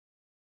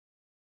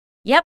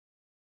Yep.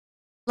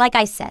 Like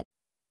I said,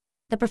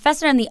 the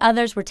professor and the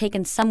others were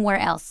taken somewhere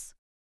else.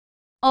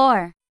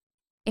 Or,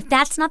 if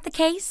that's not the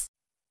case,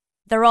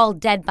 they're all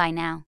dead by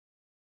now.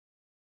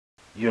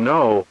 You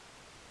know,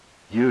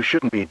 you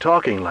shouldn't be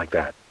talking like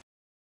that.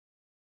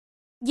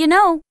 You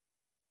know,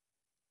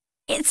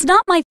 it's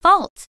not my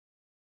fault.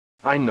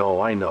 I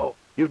know.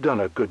 You've done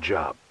a good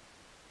job.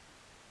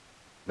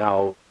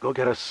 Now, go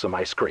get us some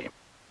ice cream,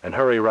 and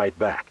hurry right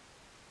back,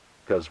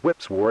 'cause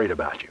Whip's worried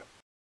about you.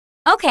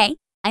 Okay,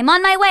 I'm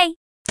on my way.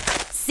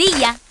 See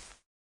ya!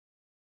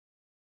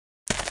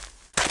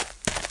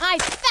 I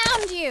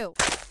found you!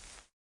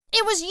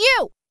 It was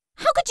you!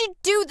 How could you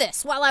do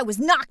this while I was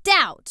knocked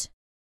out?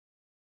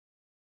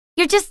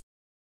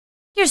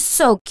 You're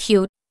so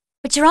cute,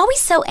 but you're always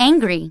so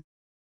angry.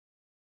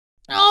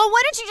 Oh,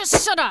 why don't you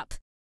just shut up?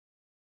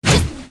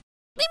 Just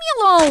leave me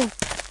alone!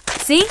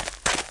 See?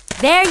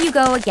 There you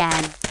go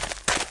again.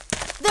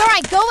 There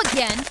I go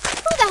again!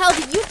 Who the hell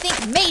do you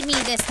think made me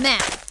this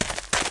mess?